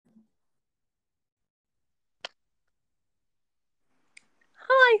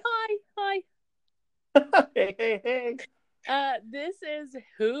Hi. Hey. This is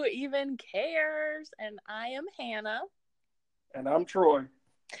Who Even Cares, and I am Hannah. And I'm Troy.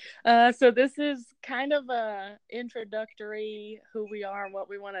 So this is kind of a introductory who we are and what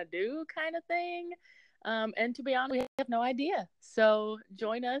we want to do kind of thing. And to be honest, we have no idea. So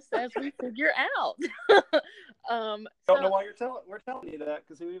join us as we figure out. Don't know why we're telling you that,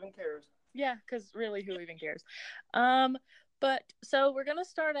 because who even cares? Yeah, because really, who even cares? But so we're gonna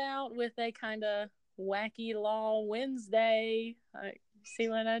start out with a kind of wacky law Wednesday. See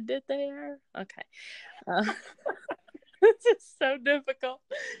what I did there? Okay. This is so difficult.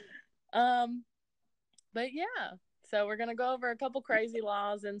 But yeah, so we're gonna go over a couple crazy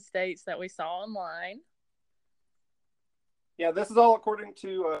laws in states that we saw online. Yeah, this is all according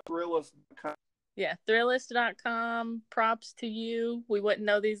to Thrillist.com. Yeah, Thrillist.com. Props to you. We wouldn't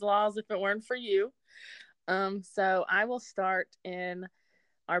know these laws if it weren't for you. So I will start in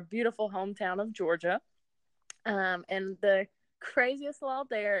our beautiful hometown of Georgia. And the craziest law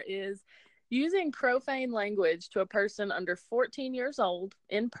there is using profane language to a person under 14 years old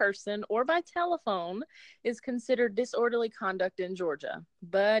in person or by telephone is considered disorderly conduct in Georgia.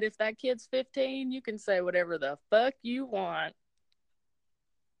 But if that kid's 15, you can say whatever the fuck you want.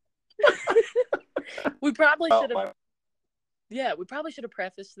 We probably should have. Yeah, we probably should have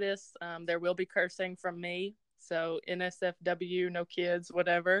prefaced this. There will be cursing from me. So NSFW, no kids,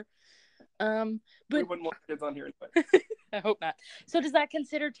 whatever. But we wouldn't want kids on here anyway. I hope not. So does that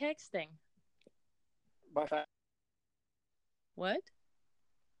consider texting? By fax. What?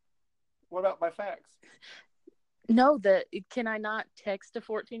 What about by fax? No, can I not text a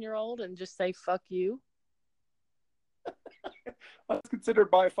 14-year-old and just say fuck you? That's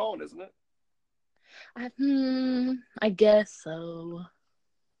considered by phone, isn't it? I guess so.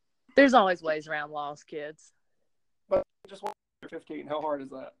 There's always ways around laws, kids. But just wait until you're 15. How hard is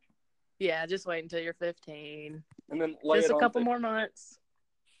that? Yeah, just wait until you're 15. And then just a couple more months.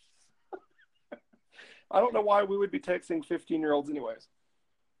 I don't know why we would be texting 15-year-olds anyways.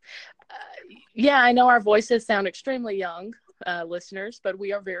 Yeah, I know our voices sound extremely young, listeners, but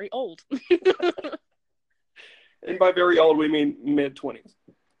we are very old. And by very old, we mean mid-20s.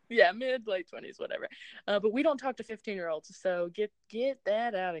 Yeah, late 20s, whatever. But we don't talk to 15-year-olds, so get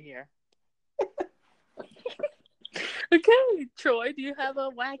that out of here. Okay, Troy, do you have a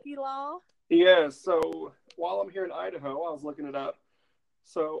wacky law? Yeah, so while I'm here in Idaho, I was looking it up.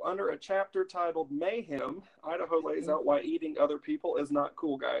 So under a chapter titled Mayhem, Idaho lays out why eating other people is not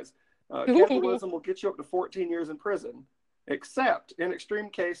cool, guys. Cannibalism will get you up to 14 years in prison, except in extreme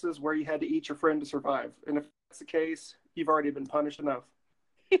cases where you had to eat your friend to survive. And if that's the case, you've already been punished enough.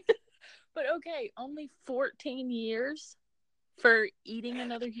 But okay, only 14 years for eating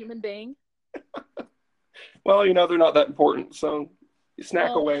another human being? Well, they're not that important, so you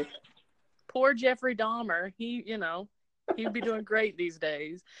snack away. Poor Jeffrey Dahmer. He'd be doing great these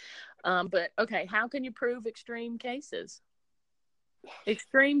days. But okay, how can you prove extreme cases?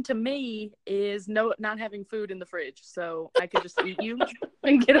 Extreme to me is not having food in the fridge, so I could just eat you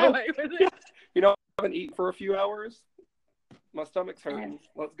and get away with it. I haven't eaten for a few hours. My stomach's hurting.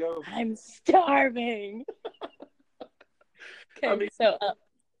 Let's go. I'm starving. Okay, so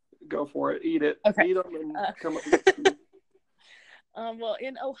go for it. Eat it. Okay. Eat them and come up with well,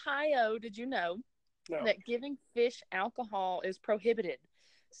 in Ohio, did you know that giving fish alcohol is prohibited?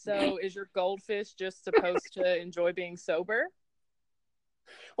 So is your goldfish just supposed to enjoy being sober?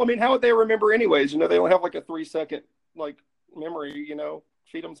 Well, how would they remember anyways? They only have like a 3-second memory,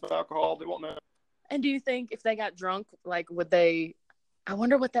 feed them some alcohol. They won't know. And do you think if they got drunk, would they, I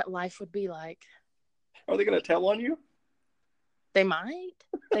wonder what that life would be like. Are they going to tell on you? They might.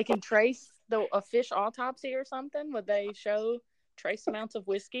 They can trace a fish autopsy or something. Would they show trace amounts of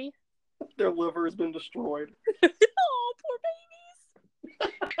whiskey? Their liver has been destroyed. Oh, poor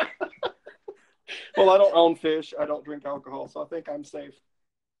babies. Well, I don't own fish. I don't drink alcohol, so I think I'm safe.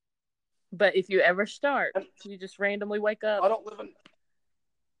 But if you ever start, you just randomly wake up. I don't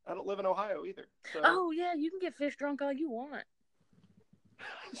live in Ohio either. So. Oh yeah, you can get fish drunk all you want.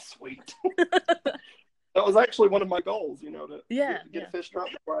 Sweet. That was actually one of my goals, to get fish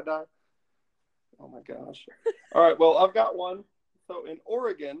drunk before I die. Oh my gosh. All right, well, I've got one. So in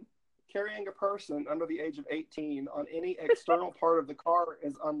Oregon, carrying a person under the age of 18 on any external part of the car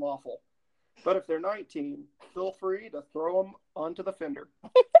is unlawful. But if they're 19, feel free to throw them onto the fender.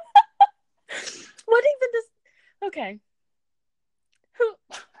 What even does... Okay.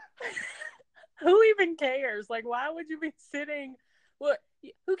 Who even cares? Why would you be sitting... What?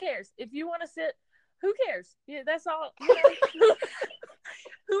 Who cares? If you want to sit... Who cares? Yeah, that's all.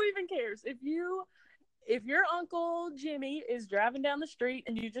 Who even cares? If you if your Uncle Jimmy is driving down the street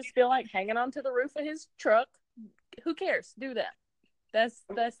and you just feel like hanging onto the roof of his truck, who cares? Do that. That's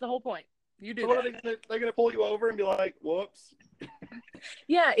the whole point. You do. So what are they're gonna pull you over and be like, "Whoops."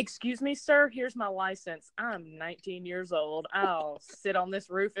 Yeah, excuse me, sir. Here's my license. I'm 19 years old. I'll sit on this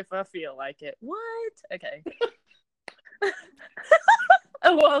roof if I feel like it. What? Okay.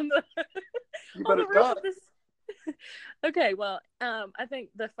 Oh, well, You better not. Okay, well, I think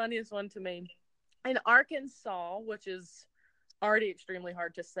the funniest one to me in Arkansas, which is already extremely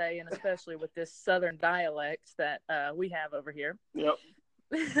hard to say, and especially with this southern dialect that we have over here. Yep.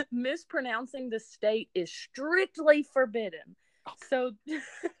 Mispronouncing the state is strictly forbidden. So,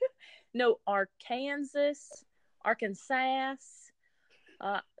 no, Arkansas.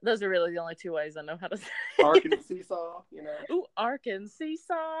 Those are really the only two ways I know how to say it. Arkansas, you know. Ooh,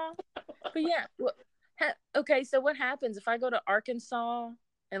 Arkansas. But yeah, okay, so what happens if I go to Arkansas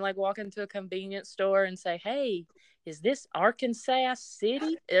and like walk into a convenience store and say, "Hey, is this Arkansas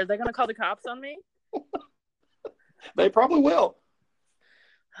City?" Are they going to call the cops on me? They probably will.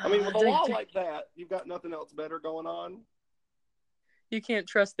 I mean, with a law like that, you've got nothing else better going on. You can't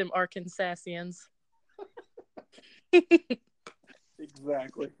trust them Arkansasians.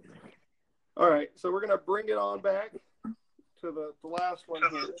 Exactly. All right, so we're going to bring it on back to the last one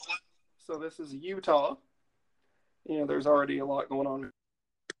here. So this is Utah. You know, there's already a lot going on.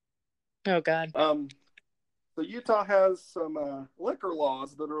 Oh, God. So Utah has some liquor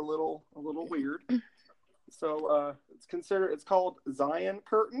laws that are a little weird. So it's called Zion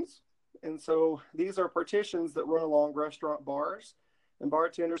curtains. And so these are partitions that run along restaurant bars. And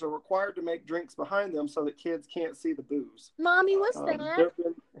bartenders are required to make drinks behind them so that kids can't see the booze. Mommy, what's that?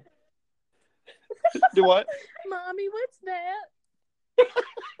 Do what? Mommy, what's that?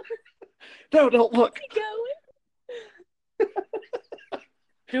 No, don't look. Keep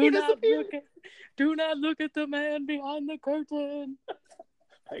going. Do not look at the man behind the curtain.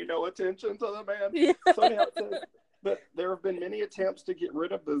 Pay no attention to the man. Yeah. So anyhow, it says that there have been many attempts to get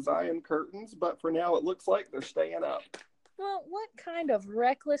rid of the Zion curtains, but for now it looks like they're staying up. Well, what kind of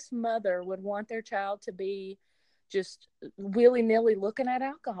reckless mother would want their child to be just willy-nilly looking at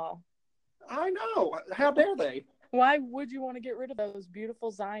alcohol? I know. How dare they? Why would you want to get rid of those beautiful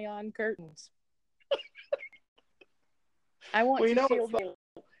Zion curtains? I want to feel...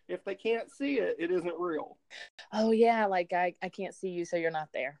 If they can't see it, it isn't real. Oh, yeah. Like, I can't see you, so you're not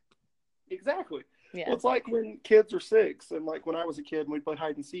there. Exactly. Yeah. Well, it's like when kids are 6, and like when I was a kid and we'd play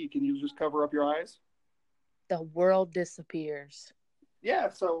hide and seek, and you just cover up your eyes. The world disappears. Yeah,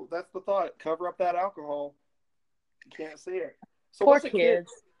 so that's the thought. Cover up that alcohol. You can't see it. So Poor kids.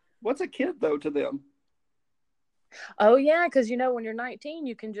 What's a kid, though, to them? Oh, yeah, because, you know, when you're 19,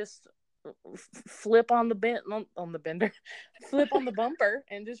 you can just flip on the flip on the bumper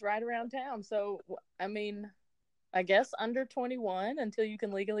and just ride around town. So, I mean, I guess under 21, until you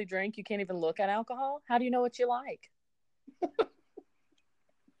can legally drink, you can't even look at alcohol. How do you know what you like?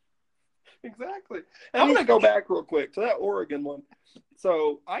 Exactly. And I'm going to go back real quick to that Oregon one.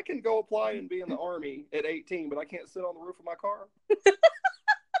 So I can go apply and be in the Army at 18, but I can't sit on the roof of my car.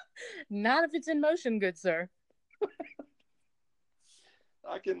 Not if it's in motion, good sir.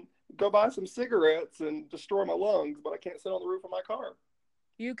 I can go buy some cigarettes and destroy my lungs, but I can't sit on the roof of my car.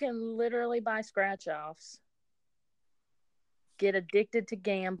 You can literally buy scratch-offs. Get addicted to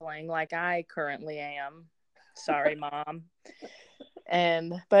gambling like I currently am. Sorry, Mom.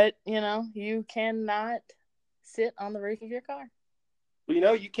 But, you know, you cannot sit on the roof of your car. Well, you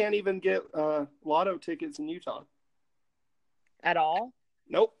know, you can't even get lotto tickets in Utah. At all?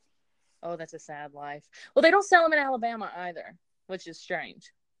 Nope. Oh, that's a sad life. Well, they don't sell them in Alabama either, which is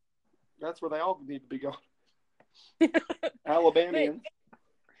strange. That's where they all need to be going. Alabamians.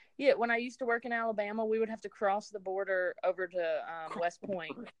 Yeah, when I used to work in Alabama, we would have to cross the border over to West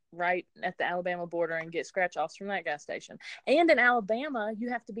Point, right at the Alabama border, and get scratch-offs from that gas station. And in Alabama,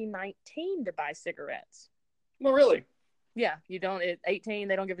 you have to be 19 to buy cigarettes. No, really? Yeah, you don't. At 18,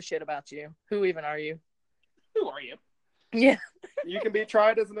 they don't give a shit about you. Who even are you? Who are you? Yeah. You can be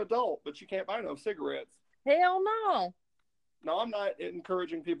tried as an adult, but you can't buy no cigarettes. Hell no. No, I'm not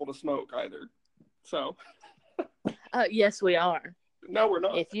encouraging people to smoke either. So. Yes, we are. No, we're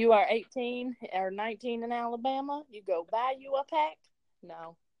not. If you are 18 or 19 in Alabama, you go buy you a pack.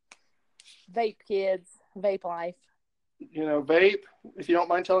 No. Vape, kids. Vape life. You know, vape. If you don't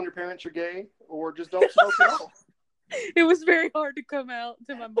mind telling your parents you're gay, or just don't smoke at all. It was very hard to come out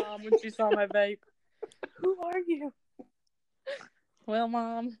to my mom when she saw my vape. Who are you? Well,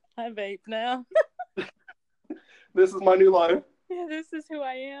 Mom, I vape now. This is my new life. Yeah, this is who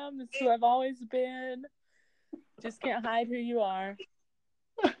I am. This is who I've always been. Just can't hide who you are.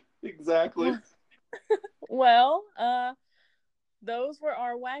 Exactly. Well, those were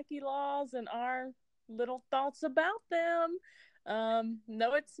our wacky laws and our little thoughts about them.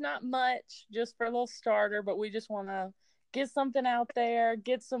 No, it's not much, just for a little starter, but we just want to get something out there,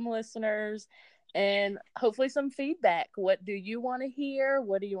 get some listeners, and hopefully some feedback. What do you want to hear?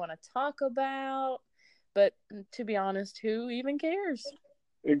 What do you want to talk about? But to be honest, who even cares?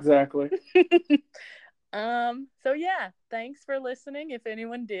 Exactly. So yeah, thanks for listening. If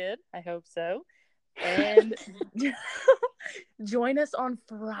anyone did, I hope so. And join us on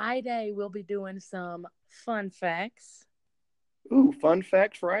Friday. We'll be doing some fun facts. Ooh, fun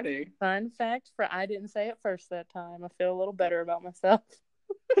fact Friday. Fun fact for I didn't say it first that time. I feel a little better about myself.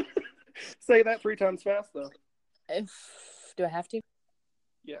 Say that 3 times fast though. Do I have to?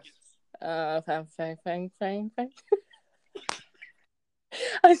 Yes. Fang.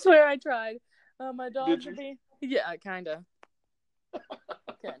 I swear I tried. My dogs are being kinda.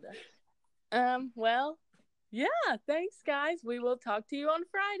 Well, yeah, thanks guys. We will talk to you on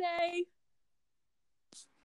Friday.